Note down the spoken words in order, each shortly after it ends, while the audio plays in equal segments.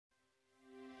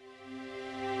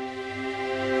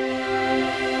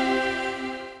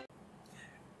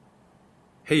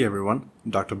Hey everyone,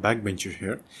 Dr. Backbencher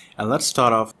here, and let's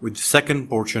start off with the second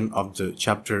portion of the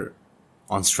chapter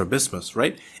on strabismus,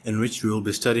 right? In which we will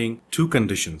be studying two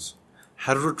conditions,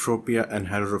 heterotropia and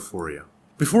heterophoria.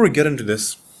 Before we get into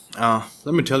this,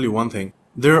 let me tell you one thing.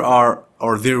 There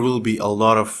will be a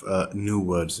lot of new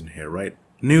words in here, right?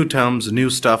 New terms, new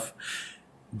stuff,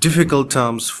 difficult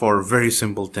terms for very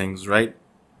simple things, right?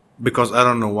 Because I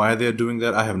don't know why they're doing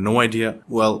that. I have no idea.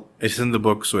 Well, it's in the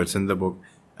book, so it's in the book,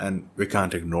 and we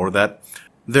can't ignore that.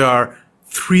 There are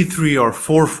three or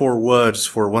four words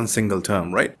for one single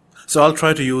term, right? So I'll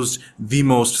try to use the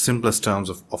most simplest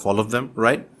terms of all of them,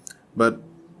 right? But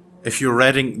if you're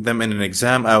writing them in an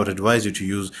exam, I would advise you to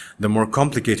use the more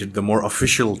complicated, the more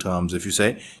official terms, if you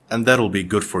say, and that'll be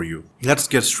good for you. Let's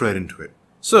get straight into it.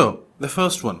 So, the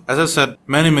first one, as I said,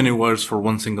 many words for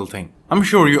one single thing. I'm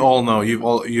sure you all know, you've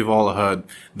all heard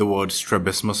the word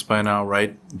strabismus by now,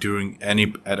 right?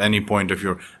 At any point of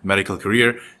your medical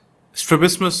career.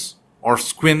 Strabismus, or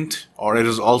squint, or it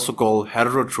is also called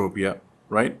heterotropia,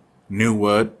 right? New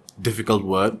word, difficult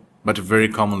word, but very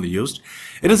commonly used.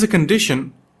 It is a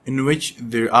condition in which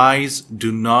the eyes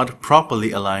do not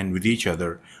properly align with each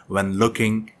other when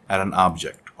looking at an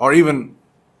object, or even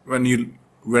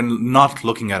when not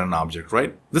looking at an object,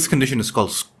 right? This condition is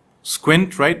called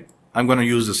squint, right? I'm going to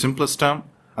use the simplest term.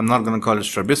 I'm not going to call it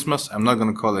strabismus. I'm not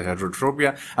going to call it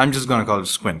heterotropia. I'm just going to call it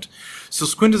squint. So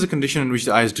squint is a condition in which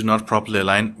the eyes do not properly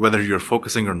align, whether you're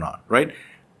focusing or not, right?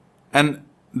 And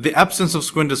the absence of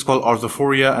squint is called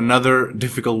orthophoria, another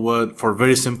difficult word for a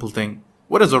very simple thing.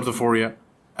 What is orthophoria?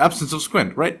 Absence of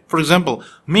squint, right? For example,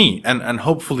 me and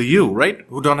hopefully you, right,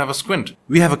 who don't have a squint.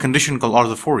 We have a condition called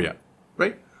orthophoria,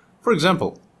 right? For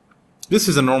example, this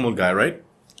is a normal guy, right?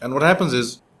 And what happens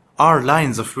is our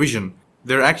lines of vision,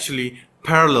 they're actually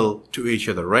parallel to each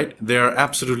other, right? They are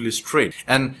absolutely straight.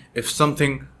 And if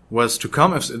something was to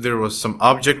come, if there was some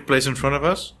object placed in front of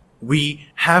us, we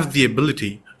have the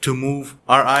ability to move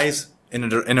our eyes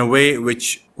in a way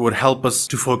which would help us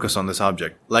to focus on this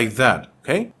object, like that,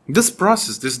 okay? This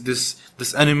process,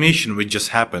 this animation which just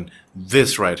happened,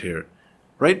 this right here,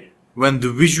 right? When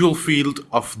the visual field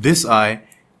of this eye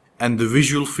and the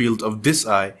visual field of this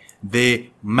eye, they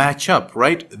match up,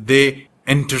 right? They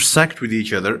intersect with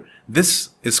each other. This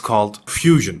is called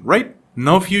fusion, right?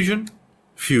 No fusion,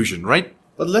 fusion, right?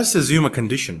 But let's assume a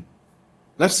condition.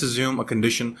 Let's assume a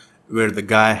condition where the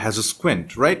guy has a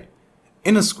squint, right?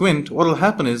 In a squint, what will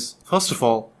happen is, first of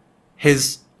all,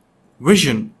 his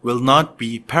vision will not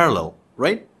be parallel,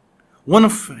 right? One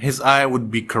of his eye would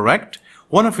be correct.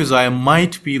 One of his eye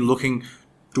might be looking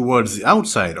towards the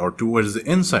outside or towards the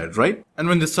inside, right? And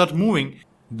when they start moving,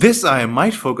 this eye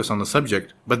might focus on the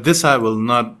subject, but this eye will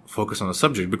not focus on the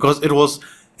subject because it was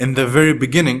in the very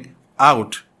beginning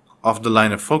out of the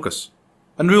line of focus.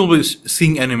 And we will be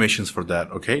seeing animations for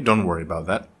that, okay? Don't worry about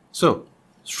that. So,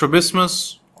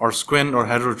 strabismus or squint or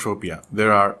heterotropia,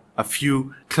 there are a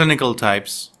few clinical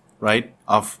types, right?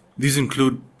 These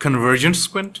include convergent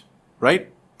squint, right?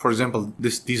 For example,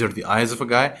 these are the eyes of a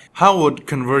guy. How would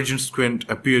convergent squint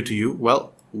appear to you?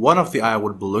 Well, one of the eye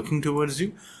would be looking towards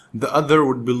you. The other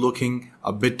would be looking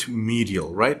a bit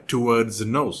medial, right? Towards the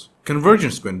nose.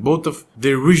 Convergent squint, both of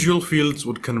their visual fields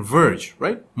would converge,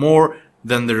 right? More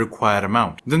than the required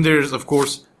amount. Then there is, of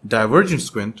course, divergent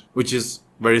squint, which is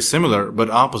very similar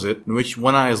but opposite, in which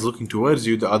one eye is looking towards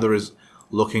you, the other is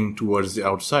looking towards the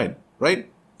outside, right?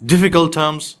 Difficult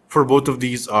terms for both of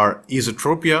these are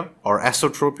esotropia or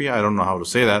esotropia, I don't know how to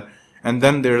say that, and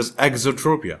then there's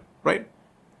exotropia, right?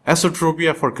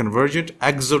 Esotropia for convergent,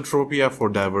 exotropia for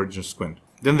divergent squint.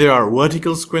 Then there are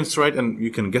vertical squints, right? And you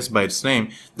can guess by its name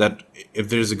that if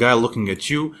there's a guy looking at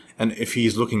you, and if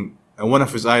he's looking, and one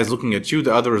of his eyes looking at you,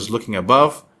 the other is looking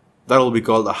above, that will be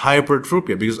called a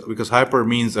hypertropia because hyper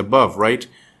means above, right?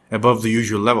 Above the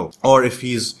usual level. Or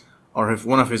if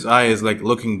one of his eyes is like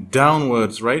looking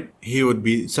downwards, right? He would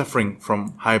be suffering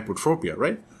from hypertropia,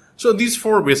 right? So these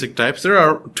four basic types. There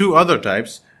are two other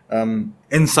types,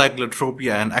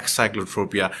 encyclotropia and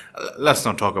excyclotropia. Let's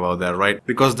not talk about that, right?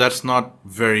 Because that's not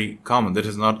very common. That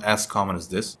is not as common as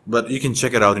this. But you can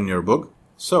check it out in your book.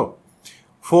 So,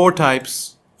 four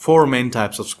main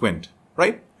types of squint,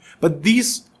 right? But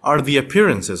these are the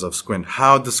appearances of squint,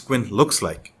 how the squint looks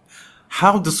like.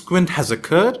 How the squint has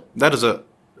occurred, that is a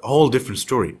whole different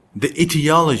story. The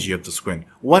etiology of the squint.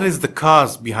 What is the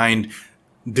cause behind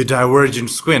the divergent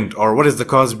squint, or what is the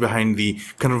cause behind the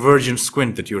convergent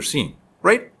squint that you're seeing,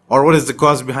 right? Or what is the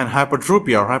cause behind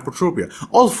hypertropia or hypertropia?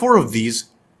 All four of these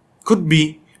could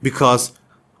be because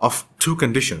of two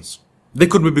conditions. They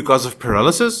could be because of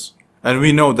paralysis, and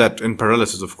we know that in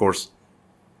paralysis, of course,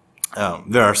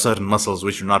 there are certain muscles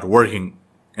which are not working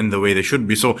in the way they should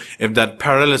be. So if that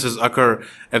paralysis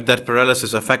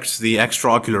affects the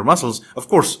extraocular muscles, of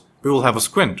course, we will have a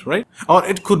squint, right? Or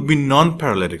it could be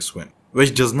non-paralytic squint,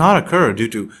 which does not occur due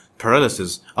to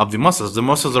paralysis of the muscles. The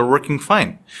muscles are working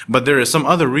fine. But there is some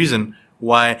other reason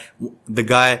why the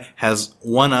guy has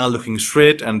one eye looking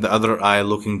straight and the other eye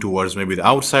looking towards maybe the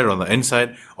outside or the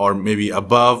inside, or maybe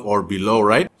above or below,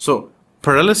 right? So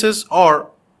paralysis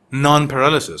or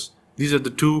non-paralysis. These are the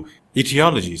two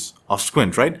etiologies of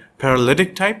squint, right?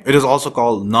 Paralytic type, it is also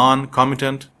called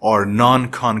non-comitant or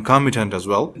non-concomitant as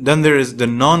well. Then there is the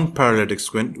non-paralytic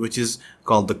squint, which is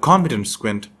called the comitant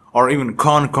squint or even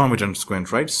concomitant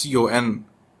squint, right? C-O-N,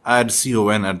 add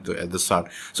C-O-N at the start.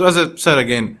 So as I said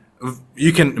again,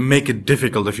 you can make it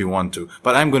difficult if you want to,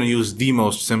 but I'm going to use the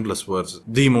most simplest words,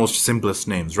 the most simplest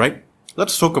names, right?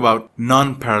 Let's talk about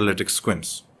non-paralytic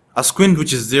squints. A squint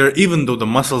which is there even though the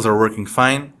muscles are working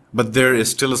fine, but there is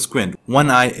still a squint.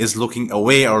 One eye is looking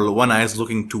away or one eye is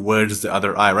looking towards the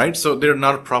other eye, right? So they're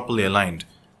not properly aligned.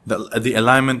 The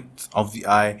alignment of the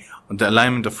eye, the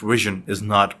alignment of vision is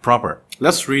not proper.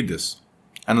 Let's read this.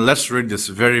 And let's read this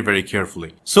very, very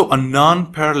carefully. So a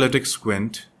non-paralytic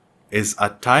squint is a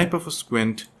type of a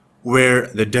squint where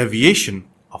the deviation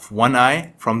of one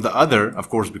eye from the other, of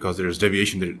course, because there is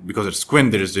deviation, because it's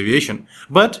squint, there is deviation,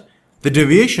 but the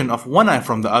deviation of one eye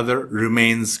from the other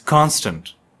remains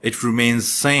constant. It remains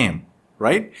same,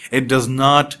 right? It does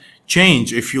not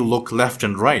change if you look left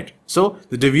and right. So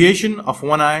the deviation of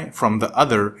one eye from the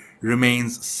other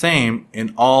remains same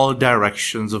in all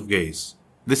directions of gaze.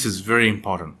 This is very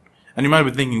important. And you might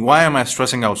be thinking, why am I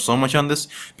stressing out so much on this?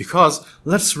 Because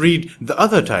let's read the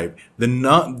other type,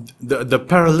 the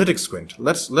paralytic squint.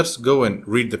 Let's go and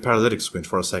read the paralytic squint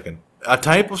for a second. A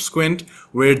type of squint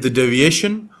where the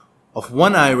deviation of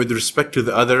one eye with respect to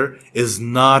the other is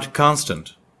not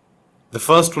constant. The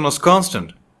first one was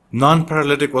constant.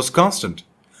 Non-paralytic was constant.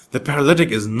 The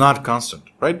paralytic is not constant,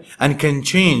 right? And can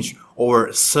change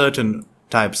over certain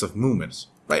types of movements,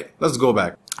 right? Let's go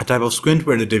back. A type of squint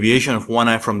where the deviation of one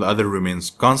eye from the other remains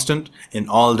constant in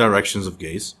all directions of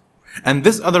gaze. And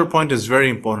this other point is very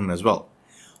important as well.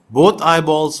 Both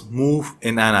eyeballs move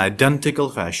in an identical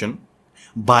fashion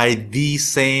by the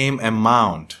same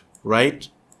amount, right?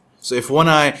 So if one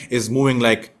eye is moving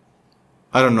like,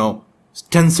 I don't know,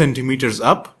 10 centimeters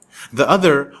up, the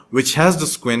other, which has the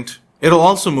squint, it'll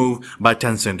also move by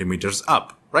 10 centimeters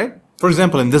up, right? For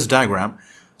example, in this diagram,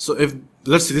 so if,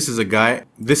 let's see, this is a guy,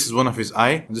 this is one of his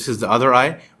eye, this is the other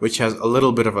eye, which has a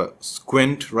little bit of a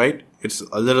squint, right? It's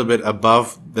a little bit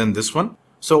above than this one.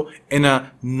 So in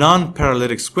a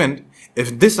non-paralytic squint,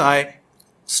 if this eye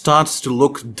starts to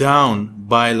look down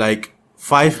by like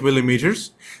 5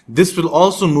 millimeters, this will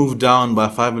also move down by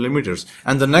 5 millimeters.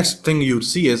 And the next thing you'd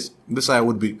see is this eye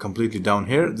would be completely down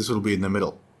here. This will be in the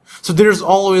middle. So there's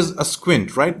always a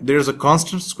squint, right? There's a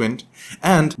constant squint,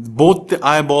 and both the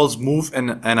eyeballs move in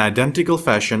an identical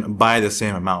fashion by the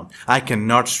same amount. I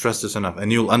cannot stress this enough,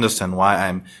 and you'll understand why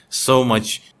I'm so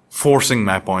much forcing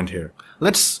my point here.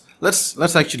 Let's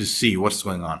actually see what's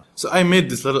going on. So I made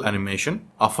this little animation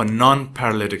of a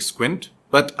non-paralytic squint,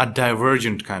 but a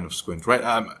divergent kind of squint,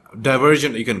 right?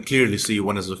 Divergent, you can clearly see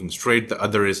one is looking straight, the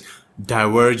other is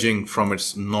diverging from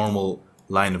its normal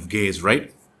line of gaze,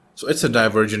 right? So it's a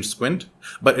divergent squint,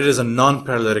 but it is a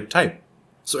non-paralytic type.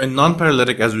 So in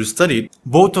non-paralytic, as we studied,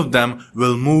 both of them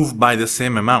will move by the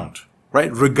same amount,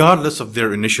 right? Regardless of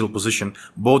their initial position,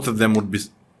 both of them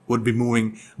would be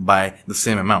moving by the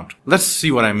same amount. Let's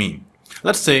see what I mean.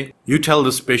 Let's say you tell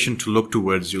this patient to look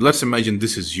towards you. Let's imagine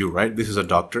this is you, right? This is a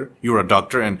doctor. You're a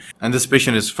doctor, and this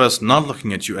patient is first not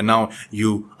looking at you, and now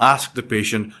you ask the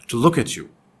patient to look at you.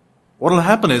 What will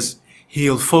happen is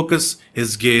he'll focus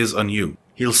his gaze on you.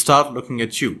 He'll start looking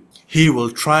at you. He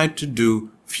will try to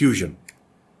do fusion.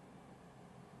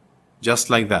 Just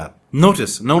like that.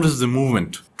 Notice the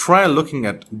movement. Try looking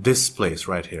at this place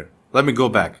right here. Let me go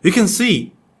back. You can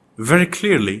see very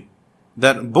clearly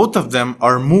that both of them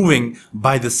are moving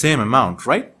by the same amount,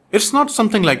 right? It's not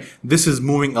something like this is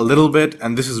moving a little bit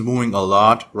and this is moving a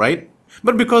lot, right?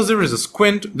 But because there is a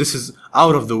squint, this is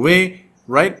out of the way,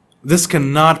 right? This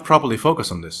cannot properly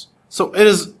focus on this. So it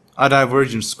is a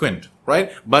divergent squint,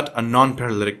 right? But a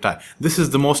non-paralytic type. This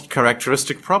is the most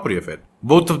characteristic property of it.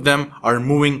 Both of them are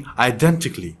moving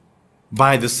identically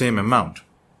by the same amount.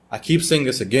 I keep saying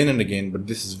this again and again, but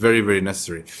this is very, very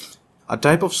necessary. A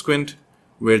type of squint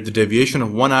where the deviation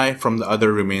of one eye from the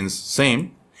other remains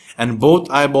same, and both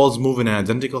eyeballs move in an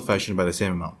identical fashion by the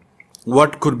same amount.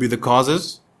 What could be the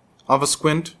causes of a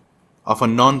squint, of a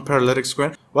non-paralytic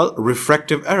squint? Well,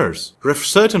 refractive errors.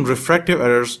 Certain refractive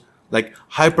errors like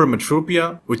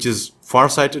hypermetropia, which is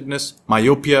farsightedness,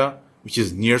 myopia, which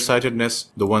is nearsightedness,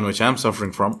 the one which I'm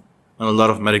suffering from, and a lot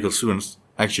of medical students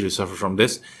actually suffer from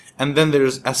this. And then there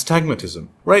is astigmatism,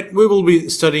 right? We will be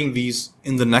studying these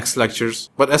in the next lectures,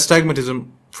 but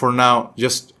astigmatism, for now,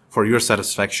 just for your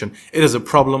satisfaction, it is a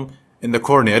problem in the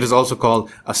cornea. It is also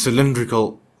called a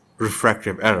cylindrical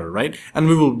refractive error, right?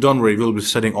 And don't worry, we'll be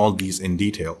studying all these in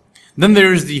detail. Then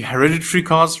there is the hereditary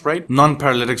cause, right?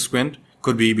 Non-paralytic squint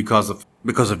could be because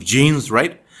of genes,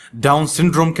 right? Down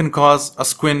syndrome can cause a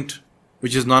squint,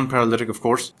 which is non-paralytic, of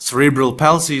course. Cerebral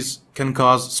palsies can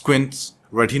cause squints.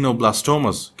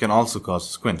 Retinoblastomas can also cause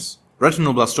squints.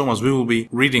 Retinoblastomas, we will be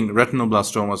reading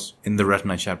retinoblastomas in the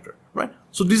retina chapter, right?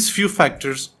 So these few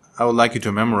factors, I would like you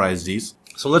to memorize these.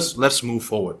 So let's move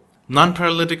forward.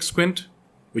 Non-paralytic squint,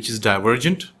 which is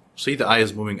divergent. See, the eye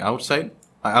is moving outside.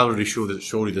 I already showed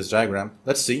you this diagram.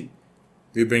 Let's see.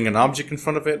 We bring an object in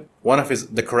front of it.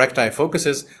 The correct eye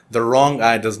focuses. The wrong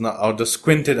eye does not, or the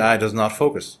squinted eye does not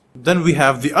focus. Then we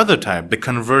have the other type, the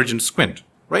convergent squint,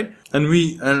 right? And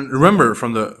remember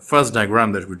from the first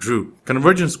diagram that we drew,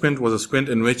 convergent squint was a squint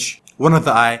in which one of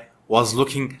the eye was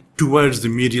looking towards the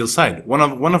medial side. One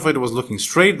of it was looking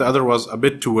straight, the other was a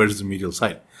bit towards the medial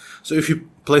side. So if you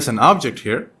place an object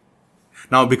here,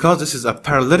 now because this is a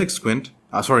paralytic squint,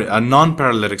 a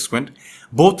non-paralytic squint,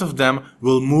 both of them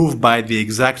will move by the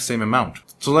exact same amount.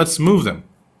 So let's move them.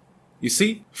 You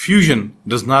see, fusion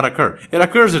does not occur. It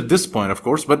occurs at this point, of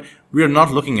course, but we are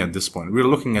not looking at this point. We are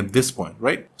looking at this point,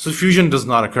 right? So fusion does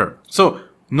not occur. So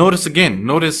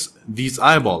notice these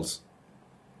eyeballs.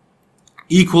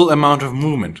 Equal amount of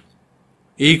movement.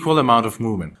 Equal amount of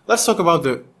movement. Let's talk about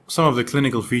some of the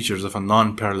clinical features of a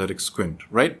non-paralytic squint,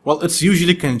 right? Well, it's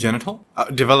usually congenital,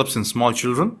 develops in small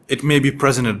children. It may be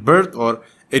present at birth, or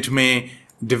it may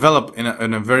develop in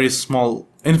a very small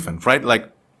infant, right?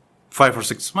 Like 5 or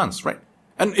 6 months, right?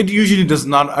 And it usually does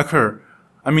not occur.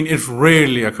 I mean, it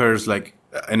rarely occurs like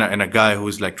in a guy who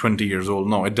is like 20 years old.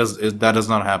 No, that does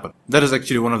not happen. That is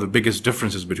actually one of the biggest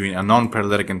differences between a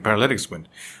non-paralytic and paralytic squint.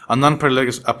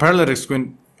 A paralytic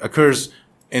squint occurs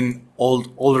in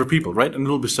older people, right? And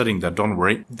we'll be studying that, don't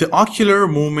worry. The ocular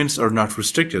movements are not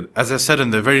restricted. As I said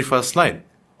in the very first slide,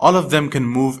 all of them can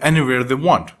move anywhere they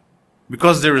want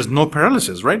because there is no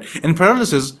paralysis, right? In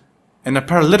a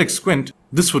paralytic squint,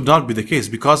 this would not be the case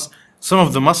because some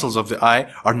of the muscles of the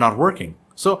eye are not working.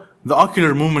 So the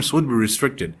ocular movements would be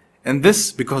restricted. And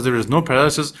this, because there is no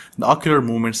paralysis, the ocular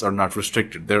movements are not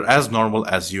restricted. They're as normal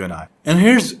as you and I. And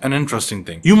here's an interesting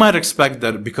thing. You might expect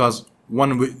that because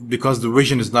the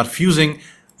vision is not fusing,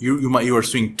 you are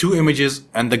seeing 2 images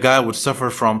and the guy would suffer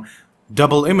from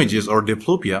double images or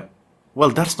diplopia. Well,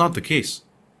 that's not the case.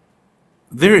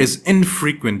 There is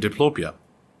infrequent diplopia.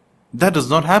 That does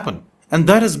not happen. And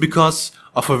that is because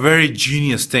of a very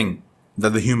genius thing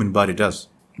that the human body does.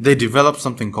 They develop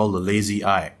something called the lazy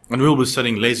eye. And we'll be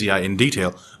studying lazy eye in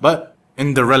detail, but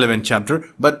in the relevant chapter.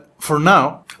 But for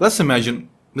now, let's imagine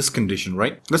this condition,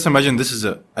 right? Let's imagine this is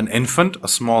an infant, a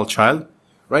small child,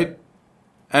 right?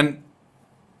 And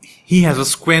he has a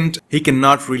squint. He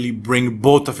cannot really bring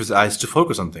both of his eyes to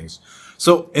focus on things.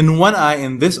 So in one eye,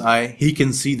 in this eye, he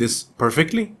can see this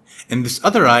perfectly. In this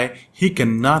other eye, he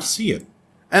cannot see it.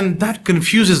 And that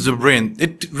confuses the brain.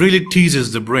 It really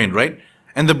teases the brain, right?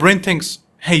 And the brain thinks,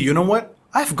 hey, you know what?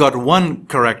 I've got one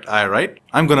correct eye, right?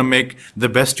 I'm going to make the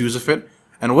best use of it.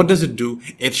 And what does it do?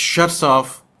 It shuts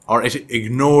off, or it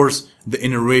ignores the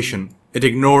innervation. It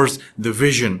ignores the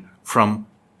vision from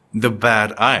the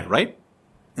bad eye, right?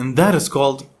 And that is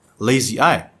called lazy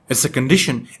eye. It's a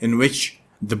condition in which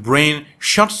the brain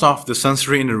shuts off the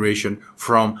sensory innervation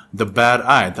from the bad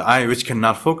eye, the eye which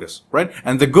cannot focus, right?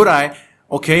 And the good eye,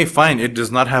 okay, fine, it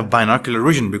does not have binocular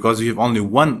vision because you have only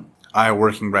one eye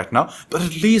working right now, but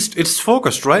at least it's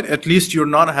focused, right? At least you're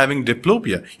not having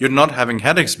diplopia. You're not having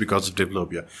headaches because of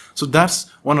diplopia. So that's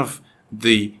one of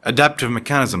the adaptive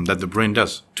mechanism that the brain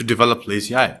does to develop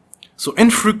lazy eye. So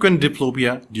infrequent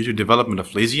diplopia due to development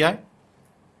of lazy eye.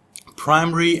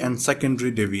 Primary and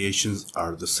secondary deviations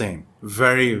are the same.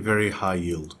 Very, very high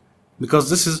yield. Because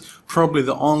this is probably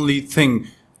the only thing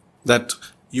that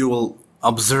you will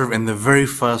observe in the very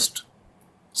first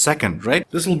second, right?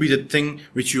 This will be the thing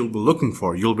which you'll be looking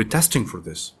for. You'll be testing for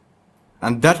this.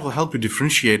 And that will help you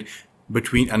differentiate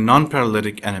between a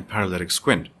non-paralytic and a paralytic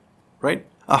squint, right?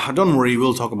 Don't worry,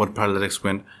 we'll talk about paralytic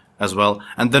squint as well.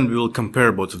 And then we will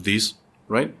compare both of these,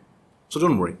 right? So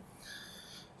don't worry.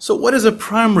 So what is a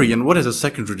primary and what is a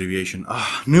secondary deviation?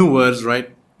 New words,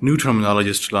 right? New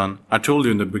terminologies to learn. I told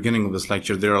you in the beginning of this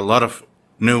lecture, there are a lot of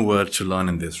new words to learn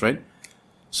in this, right?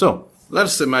 So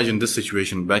let's imagine this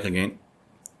situation back again.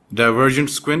 Divergent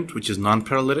squint, which is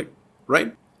non-paralytic,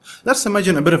 right? Let's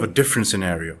imagine a bit of a different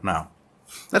scenario now.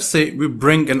 Let's say we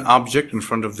bring an object in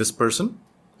front of this person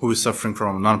who is suffering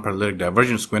from a non-paralytic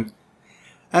divergent squint,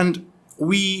 and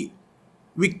we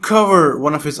cover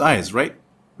one of his eyes, right?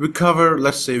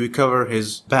 Let's say we cover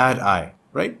his bad eye,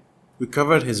 right? We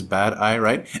covered his bad eye,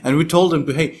 right? And we told him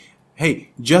to, hey,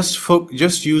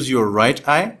 just use your right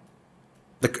eye,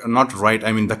 the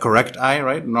correct eye,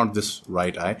 right? Not this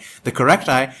right eye, the correct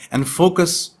eye, and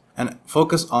focus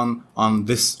on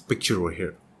this picture over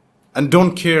here. And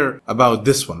don't care about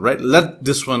this one, right? Let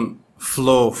this one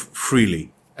flow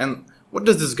freely. And what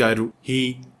does this guy do?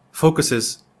 He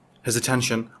focuses his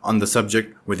attention on the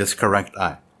subject with his correct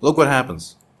eye. Look what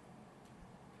happens.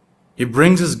 He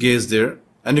brings his gaze there,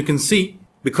 and you can see,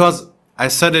 because I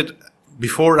said it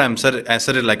before, I said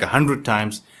it like 100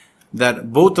 times,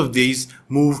 that both of these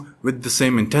move with the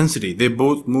same intensity. They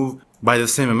both move by the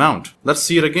same amount. Let's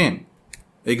see it again.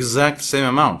 Exact same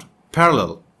amount,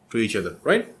 parallel to each other,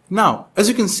 right? Now, as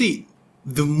you can see,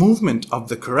 the movement of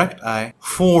the correct eye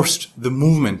forced the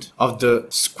movement of the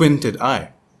squinted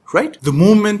eye, right? The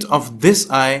movement of this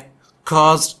eye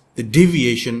caused the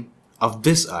deviation of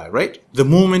this eye, right? The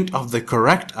movement of the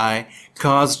correct eye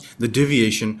caused the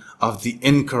deviation of the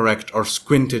incorrect or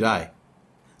squinted eye.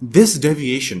 This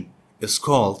deviation is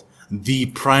called the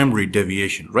primary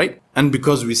deviation, right? And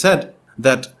because we said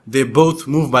that they both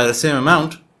move by the same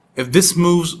amount, if this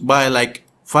moves by like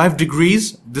 5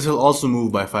 degrees, this will also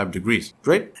move by 5 degrees,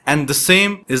 right? And the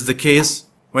same is the case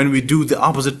when we do the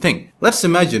opposite thing. Let's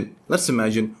imagine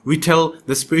we tell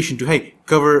this patient to, hey,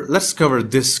 let's cover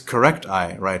this correct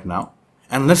eye right now,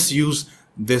 and let's use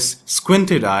this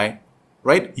squinted eye,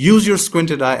 right? Use your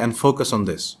squinted eye and focus on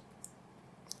this.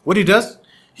 What he does,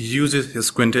 he uses his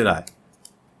squinted eye.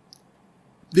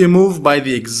 They move by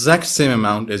the exact same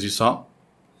amount as you saw,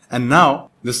 and now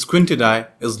the squinted eye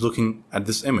is looking at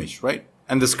this image, right?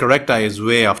 And this correct eye is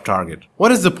way off target.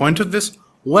 What is the point of this?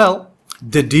 Well,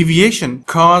 the deviation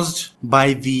caused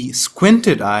by the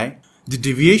squinted eye, the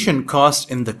deviation caused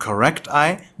in the correct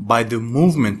eye by the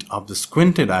movement of the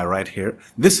squinted eye right here,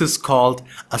 this is called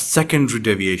a secondary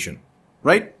deviation,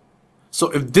 right? So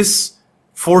if this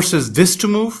forces this to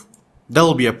move, that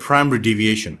will be a primary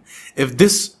deviation. If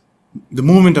the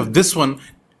movement of this one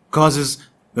causes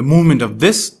the movement of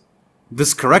this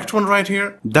correct one right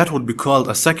here, that would be called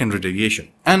a secondary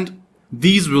deviation. And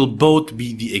these will both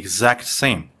be the exact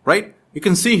same, right? You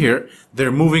can see here,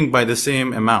 they're moving by the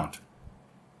same amount.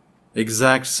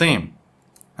 Exact same.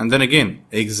 And then again,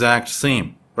 exact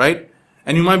same, right?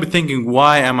 And you might be thinking,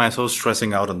 why am I so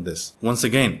stressing out on this? Once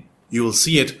again, you will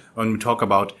see it when we talk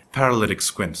about paralytic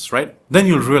squints, right? Then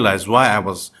you'll realize why I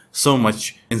was so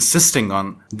much insisting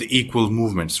on the equal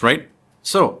movements, right?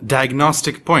 So,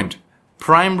 diagnostic point.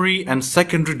 Primary and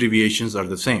secondary deviations are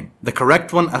the same. The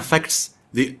correct one affects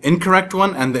the incorrect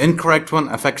one, and the incorrect one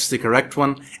affects the correct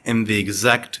one in the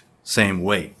exact same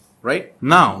way, right?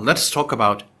 Now, let's talk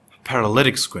about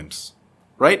paralytic squints,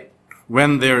 right?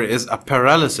 When there is a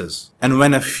paralysis and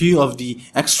when a few of the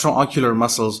extraocular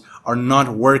muscles are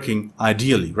not working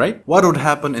ideally, right? What would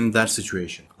happen in that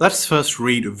situation? Let's first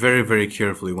read very, very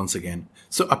carefully once again.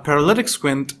 So a paralytic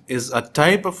squint is a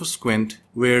type of a squint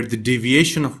where the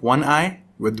deviation of one eye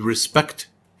with respect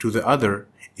to the other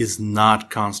is not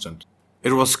constant.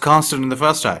 It was constant in the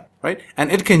first eye, right?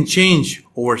 And it can change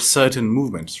over certain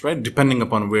movements, right? Depending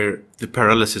upon where the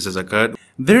paralysis has occurred.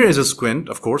 There is a squint,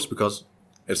 of course, because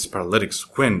it's paralytic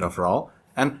squint after all,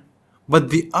 but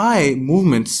the eye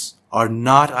movements are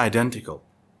not identical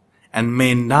and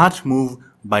may not move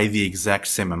by the exact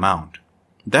same amount.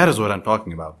 That is what I'm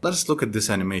talking about. Let's look at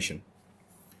this animation.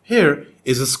 Here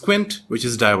is a squint which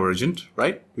is divergent,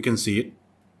 right? We can see it.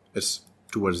 It's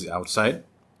towards the outside.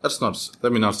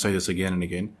 Let me not say this again and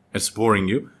again. It's boring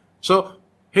you. So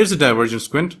here's a divergent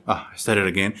squint. I said it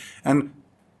again. And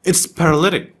it's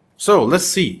paralytic. So let's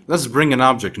see. Let's bring an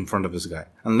object in front of this guy.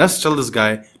 And let's tell this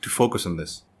guy to focus on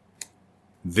this.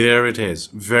 There it is.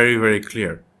 Very, very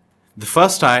clear. The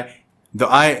first eye,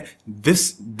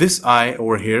 this eye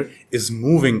over here is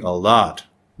moving a lot.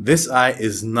 This eye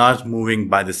is not moving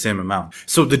by the same amount.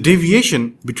 So the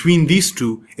deviation between these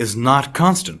two is not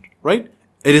constant, right?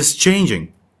 It is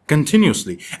changing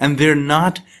continuously, and they're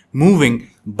not moving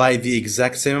by the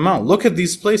exact same amount. Look at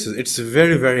these places. It's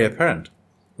very, very apparent.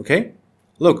 Okay?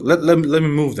 Look, let me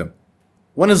move them.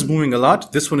 One is moving a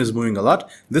lot, this one is moving a lot,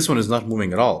 this one is not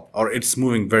moving at all, or it's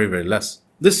moving very, very less.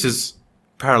 This is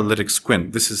paralytic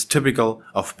squint. This is typical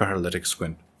of paralytic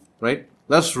squint, right?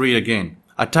 Let's read again.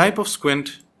 A type of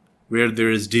squint where there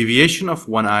is deviation of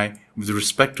one eye with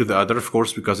respect to the other, of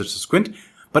course, because it's a squint,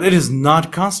 but it is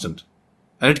not constant.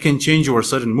 And it can change over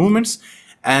certain movements,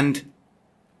 and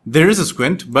There is a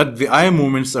squint, but the eye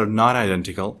movements are not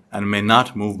identical and may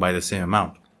not move by the same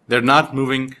amount. They're not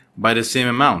moving by the same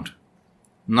amount.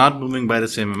 Not moving by the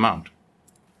same amount.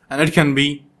 And it can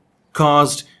be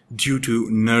caused due to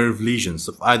nerve lesions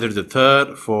of either the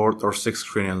third, fourth, or sixth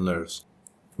cranial nerves.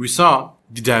 We saw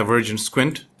the divergent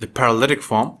squint, the paralytic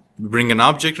form. We bring an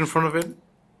object in front of it.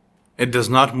 It does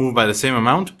not move by the same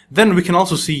amount. Then we can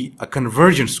also see a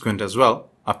convergent squint as well,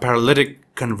 a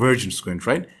paralytic convergent squint,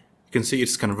 right? You can see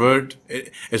it's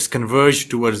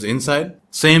converged towards the inside.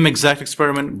 Same exact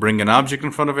experiment, bring an object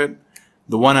in front of it.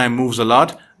 The one eye moves a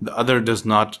lot, the other does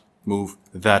not move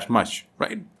that much,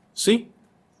 right? See?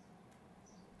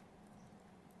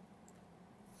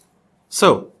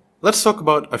 So, let's talk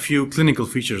about a few clinical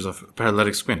features of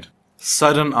paralytic squint.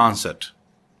 Sudden onset,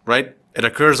 right? It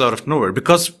occurs out of nowhere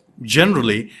because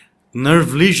generally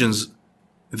nerve lesions,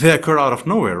 they occur out of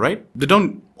nowhere, right? They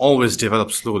don't always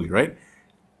develop slowly, right?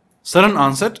 Sudden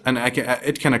onset, and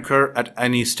it can occur at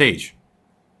any stage.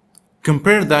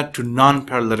 Compare that to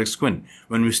non-paralytic squint.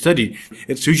 When we study,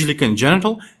 it's usually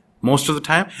congenital most of the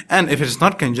time, and if it's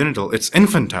not congenital, it's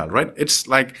infantile, right? It's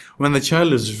like when the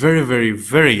child is very, very,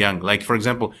 very young, like for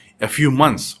example, a few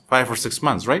months, 5 or 6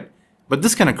 months, right? But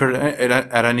this can occur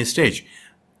at any stage.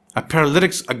 A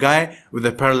guy with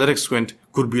a paralytic squint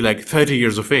could be like 30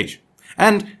 years of age,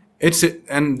 and this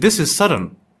is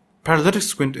sudden. Paralytic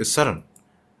squint is sudden.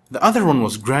 The other one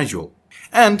was gradual.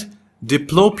 And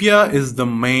diplopia is the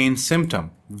main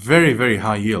symptom. Very, very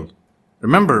high yield.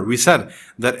 Remember, we said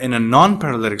that in a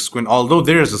non-paralytic squint, although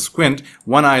there is a squint,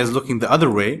 one eye is looking the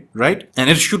other way, right? And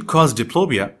it should cause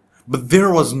diplopia. But there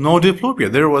was no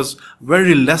diplopia. There was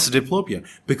very less diplopia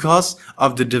because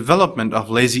of the development of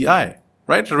lazy eye,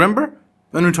 right? Remember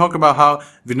when we talk about how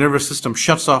the nervous system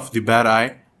shuts off the bad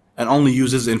eye and only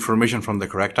uses information from the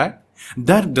correct eye?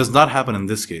 That does not happen in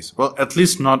this case. Well, at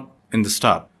least not in the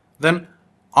start. Then,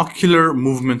 ocular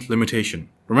movement limitation.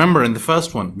 Remember, in the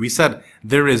first one, we said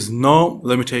there is no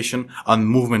limitation on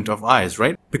movement of eyes,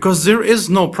 right? Because there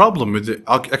is no problem with the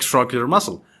extraocular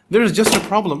muscle. There is just a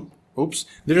problem,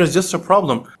 there is just a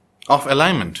problem of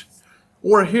alignment.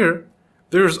 Over here,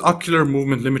 there is ocular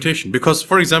movement limitation. Because,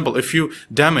 for example, if you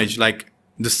damage like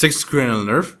the sixth cranial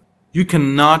nerve, you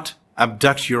cannot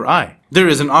abduct your eye. There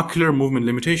is an ocular movement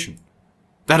limitation.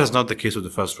 That is not the case with the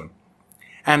first one.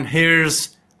 And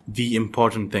here's the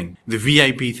important thing, the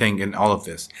VIP thing in all of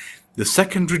this. The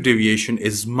secondary deviation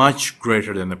is much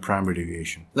greater than the primary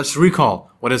deviation. Let's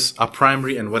recall what is a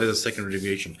primary and what is a secondary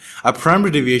deviation. A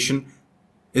primary deviation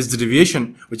is the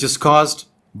deviation which is caused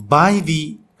by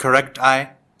the correct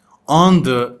eye on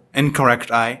the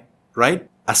incorrect eye, right?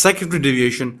 A secondary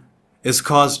deviation is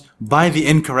caused by the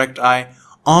incorrect eye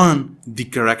on the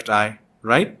correct eye,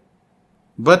 right?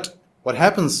 But what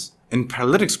happens in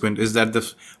paralytic squint is that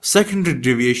the secondary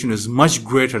deviation is much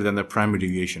greater than the primary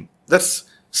deviation. Let's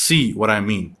see what I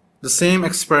mean. The same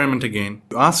experiment again.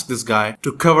 You ask this guy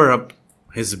to cover up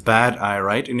his bad eye,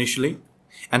 right, initially,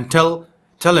 and tell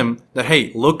him that,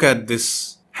 hey, look at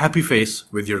this happy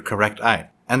face with your correct eye.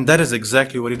 And that is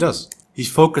exactly what he does. He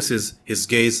focuses his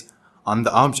gaze on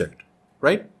the object,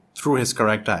 right, through his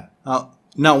correct eye.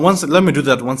 Now, let me do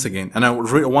that once again, and I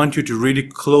want you to really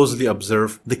closely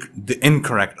observe the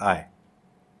incorrect eye.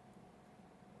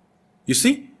 You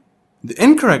see, the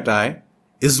incorrect eye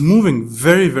is moving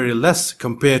very, very less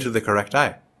compared to the correct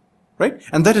eye, right?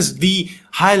 And that is the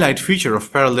highlight feature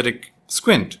of paralytic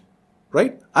squint,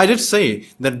 right? I did say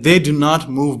that they do not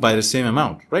move by the same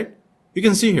amount, right? You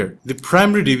can see here, the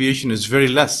primary deviation is very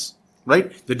less,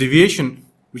 right? The deviation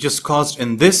which is caused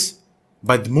in this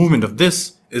by the movement of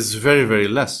this is very, very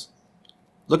less.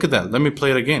 Look at that. Let me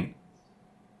play it again.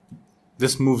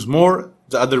 This moves more,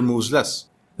 the other moves less.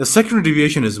 The secondary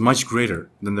deviation is much greater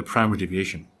than the primary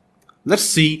deviation. Let's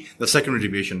see the secondary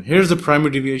deviation. Here's the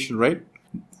primary deviation, right?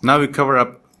 Now we cover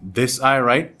up this eye,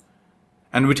 right?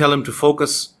 And we tell him to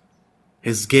focus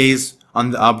his gaze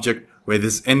on the object with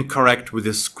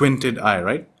his squinted eye,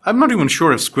 right? I'm not even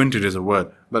sure if squinted is a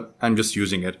word, but I'm just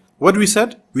using it. What we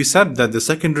said? We said that the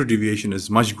secondary deviation is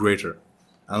much greater.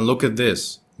 And look at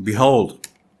this. Behold.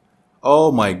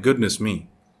 Oh my goodness me.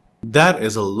 That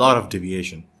is a lot of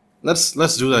deviation. Let's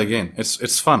do that again.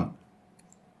 It's fun.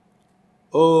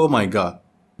 Oh my God.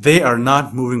 They are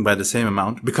not moving by the same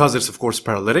amount because it's of course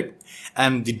paralytic.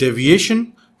 And the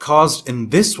deviation caused in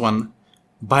this one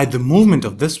by the movement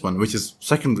of this one, which is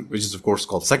of course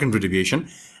called secondary deviation.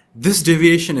 This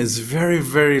deviation is very,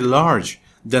 very large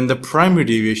than the primary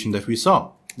deviation that we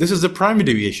saw. This is the primary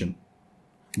deviation.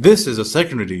 This is a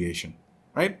secondary deviation,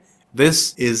 right?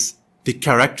 This is the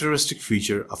characteristic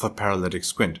feature of a paralytic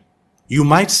squint. You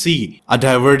might see a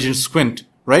divergent squint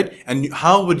right? And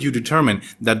how would you determine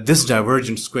that this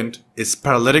divergent squint is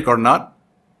paralytic or not?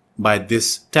 By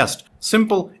this test.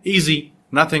 Simple, easy,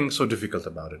 nothing so difficult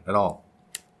about it at all.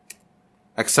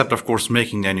 Except, of course,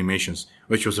 making the animations,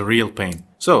 which was a real pain.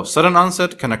 So, sudden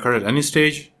onset can occur at any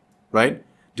stage, right?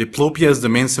 Diplopia is the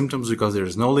main symptoms because there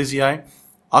is no lazy eye.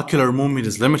 Ocular movement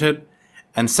is limited.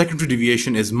 And secondary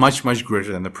deviation is much, much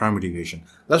greater than the primary deviation.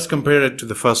 Let's compare it to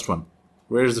the first one.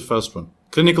 Where is the first one?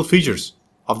 Clinical features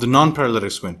of the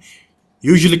non-paralytic squint.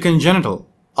 Usually congenital.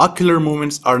 Ocular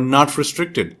movements are not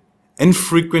restricted.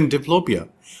 Infrequent diplopia.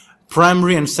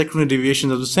 Primary and secondary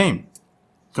deviations are the same.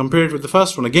 Compare it with the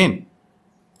first one again.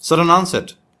 Sudden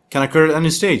onset can occur at any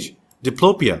stage.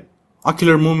 Diplopia.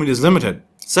 Ocular movement is limited.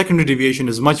 Secondary deviation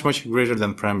is much, much greater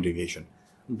than primary deviation.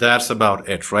 That's about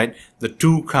it, right? The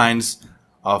two kinds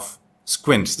of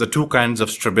squints, the two kinds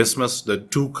of strabismus, the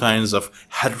two kinds of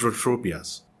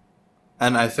heterotropias.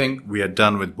 And I think we are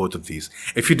done with both of these.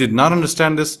 If you did not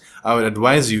understand this, I would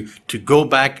advise you to go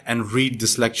back and read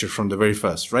this lecture from the very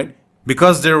first, right?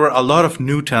 Because there were a lot of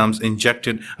new terms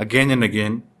injected again and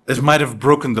again, it might have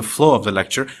broken the flow of the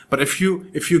lecture. But if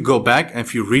you go back and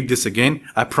if you read this again,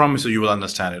 I promise you will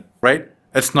understand it, right?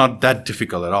 It's not that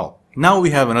difficult at all. Now we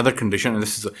have another condition, and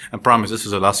I promise this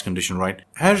is the last condition, right?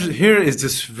 Here is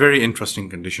this very interesting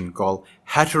condition called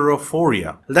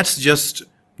heterophoria. Let's just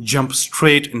jump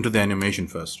straight into the animation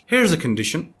first. Here's a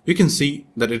condition. You can see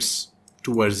that it's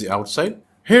towards the outside.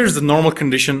 Here's the normal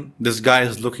condition. This guy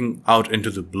is looking out into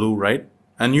the blue, right?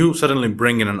 And you suddenly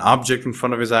bring in an object in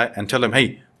front of his eye and tell him,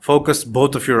 hey, focus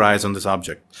both of your eyes on this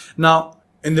object. Now,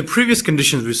 in the previous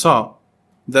conditions, we saw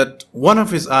that one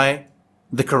of his eye,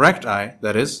 the correct eye,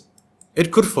 that is,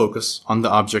 it could focus on the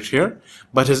object here,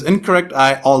 but his incorrect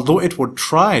eye, although it would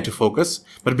try to focus,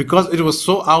 but because it was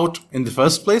so out in the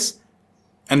first place,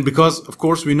 and because, of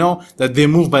course, we know that they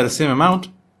move by the same amount,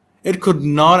 it could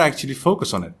not actually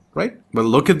focus on it, right? But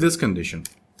look at this condition.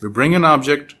 We bring an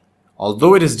object,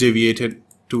 although it is deviated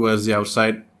towards the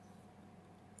outside.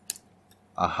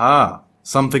 Aha,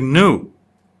 something new,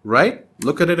 right?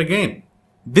 Look at it again.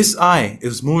 This eye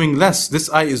is moving less. This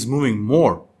eye is moving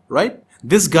more, right?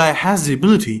 This guy has the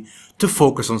ability to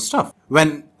focus on stuff.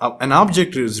 When an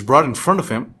object is brought in front of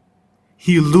him,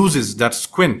 he loses that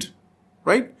squint,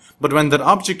 right? But when that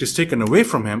object is taken away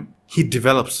from him, he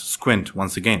develops squint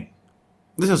once again.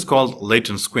 This is called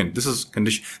latent squint. This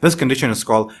condition is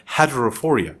called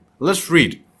heterophoria. Let's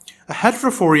read. A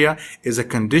heterophoria is a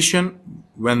condition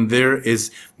when there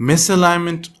is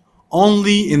misalignment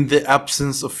only in the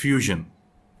absence of fusion.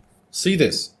 See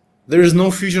this. There is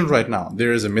no fusion right now.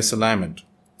 There is a misalignment.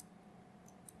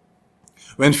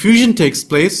 When fusion takes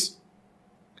place,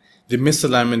 the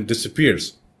misalignment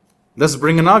disappears. Let's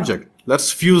bring an object.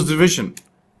 Let's fuse the vision.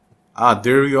 Ah,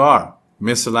 there you are.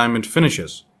 Misalignment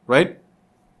finishes, right?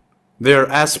 They are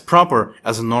as proper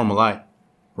as a normal eye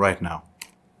right now.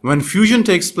 When fusion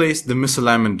takes place, the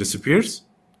misalignment disappears.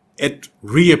 It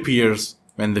reappears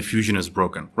when the fusion is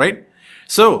broken, right?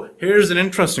 So here's an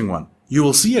interesting one. You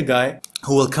will see a guy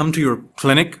who will come to your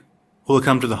clinic, who will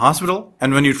come to the hospital,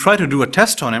 and when you try to do a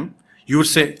test on him, you would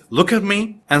say, look at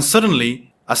me, and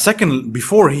suddenly a second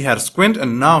before he had squint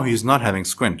and now he's not having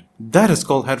squint. That is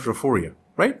called heterophoria,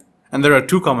 right? And there are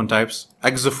two common types,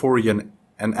 exophoria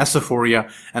and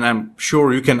esophoria, and I'm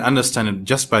sure you can understand it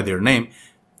just by their name.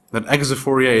 That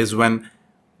exophoria is when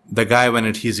the guy,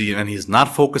 when he's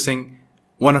not focusing,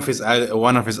 one of his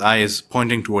eye is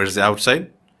pointing towards the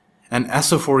outside. And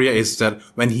esophoria is that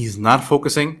when he's not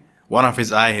focusing, one of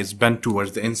his eye is bent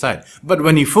towards the inside. But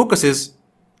when he focuses,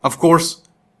 of course,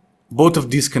 both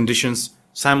of these conditions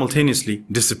simultaneously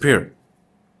disappear,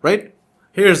 right?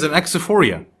 Here's an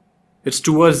exophoria. It's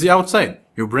towards the outside.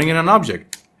 You bring in an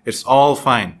object. It's all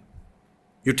fine.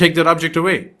 You take that object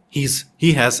away. He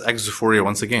has exophoria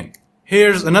once again.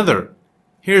 Here's another.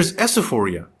 Here's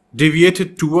esophoria,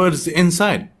 deviated towards the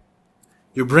inside.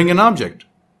 You bring an object.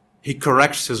 He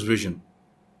corrects his vision.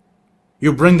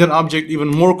 You bring that object even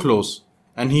more close,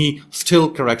 and he still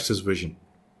corrects his vision,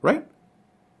 right?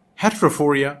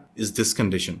 Heterophoria is this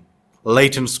condition.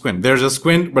 Latent squint. There's a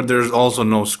squint, but there's also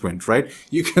no squint, right?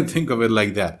 You can think of it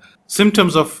like that.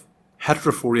 Symptoms of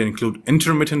heterophoria include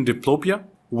intermittent diplopia.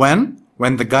 When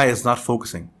the guy is not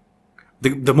focusing.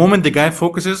 The moment the guy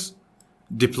focuses,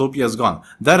 diplopia is gone.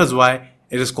 That is why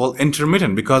it is called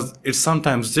intermittent, because it's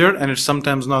sometimes there and it's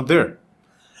sometimes not there.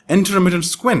 Intermittent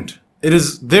squint. It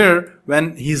is there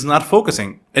when he's not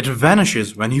focusing. It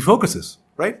vanishes when he focuses,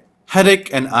 right?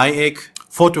 Headache and eye ache.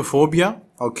 Photophobia.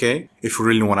 Okay, if you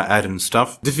really want to add in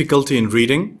stuff. Difficulty in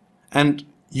reading. And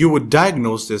you would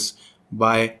diagnose this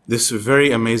by this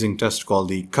very amazing test called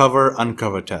the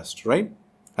cover-uncover test, right?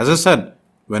 As I said,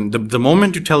 When the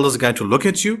moment you tell this guy to look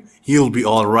at you, he'll be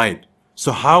all right.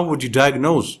 So how would you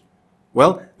diagnose?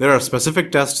 Well, there are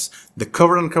specific tests. The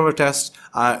cover-uncover test,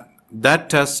 that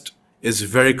test is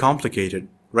very complicated,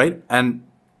 right? And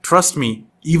trust me,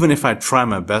 even if I try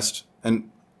my best, and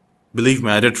believe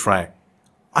me, I did try,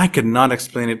 I cannot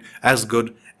explain it as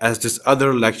good as this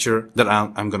other lecture that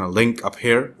I'm going to link up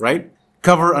here, right?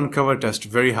 Cover-uncover test,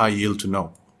 very high yield to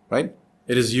know, right?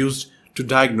 It is used to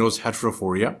diagnose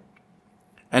heterophoria.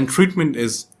 And treatment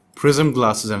is prism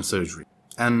glasses and surgery.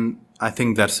 And I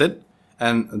think that's it.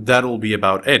 And that will be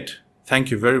about it.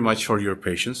 Thank you very much for your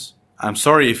patience. I'm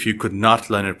sorry if you could not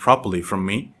learn it properly from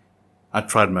me. I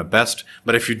tried my best.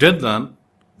 But if you did learn,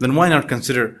 then why not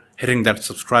consider hitting that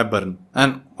subscribe button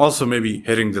and also maybe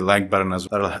hitting the like button as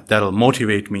well. That'll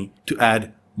motivate me to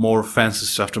add more fancy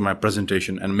stuff to my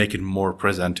presentation and make it more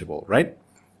presentable, right?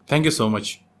 Thank you so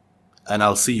much. And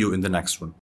I'll see you in the next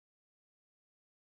one.